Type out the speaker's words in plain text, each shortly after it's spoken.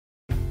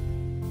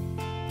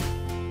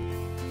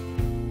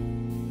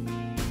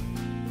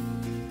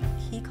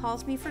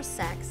calls me for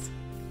sex,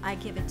 I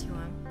give it to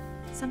him.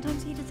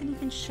 Sometimes he doesn't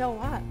even show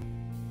up.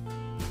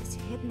 It's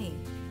hit me.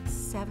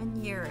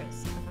 7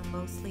 years of a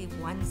mostly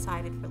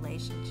one-sided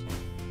relationship.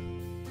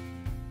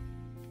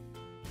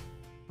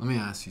 Let me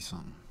ask you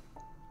something.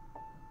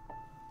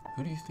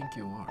 Who do you think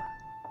you are?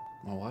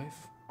 My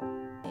wife?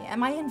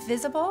 Am I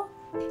invisible?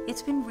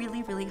 It's been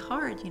really, really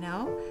hard, you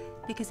know?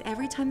 Because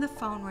every time the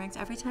phone rings,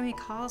 every time he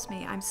calls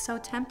me, I'm so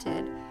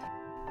tempted.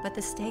 But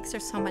the stakes are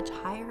so much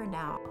higher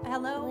now.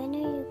 Hello? When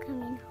are you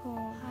coming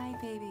home? Hi,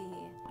 baby.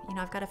 You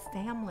know, I've got a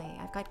family.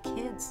 I've got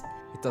kids.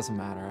 It doesn't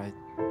matter. I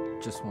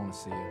just want to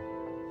see you.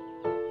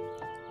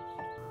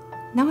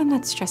 No, I'm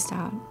not stressed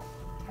out.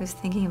 I was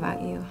thinking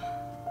about you.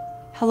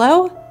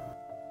 Hello?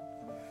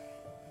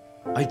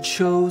 I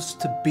chose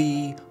to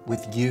be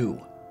with you.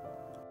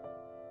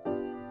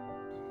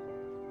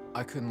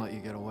 I couldn't let you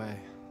get away.